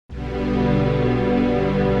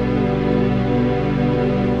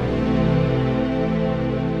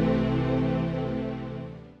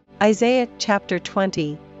Isaiah chapter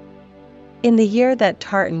 20. In the year that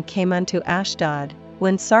Tartan came unto Ashdod,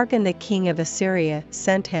 when Sargon the king of Assyria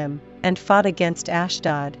sent him, and fought against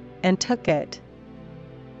Ashdod, and took it.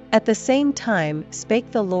 At the same time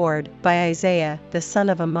spake the Lord by Isaiah the son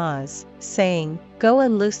of Amoz, saying, Go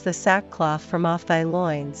and loose the sackcloth from off thy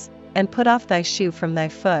loins, and put off thy shoe from thy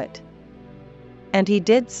foot. And he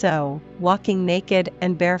did so, walking naked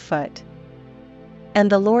and barefoot. And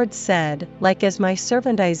the Lord said, Like as my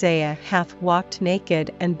servant Isaiah hath walked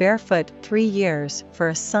naked and barefoot 3 years for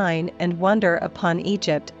a sign and wonder upon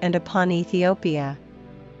Egypt and upon Ethiopia,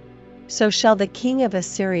 so shall the king of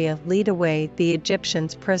Assyria lead away the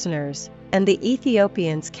Egyptians prisoners, and the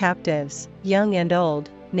Ethiopians captives, young and old,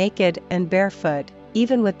 naked and barefoot,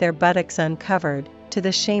 even with their buttocks uncovered, to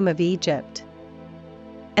the shame of Egypt.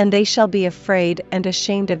 And they shall be afraid and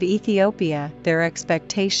ashamed of Ethiopia their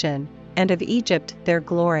expectation, and of Egypt their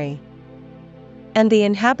glory. And the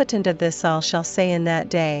inhabitant of this isle shall say in that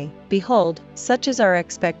day, Behold, such is our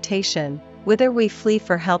expectation, whither we flee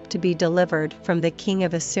for help to be delivered from the king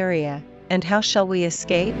of Assyria, and how shall we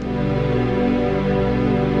escape?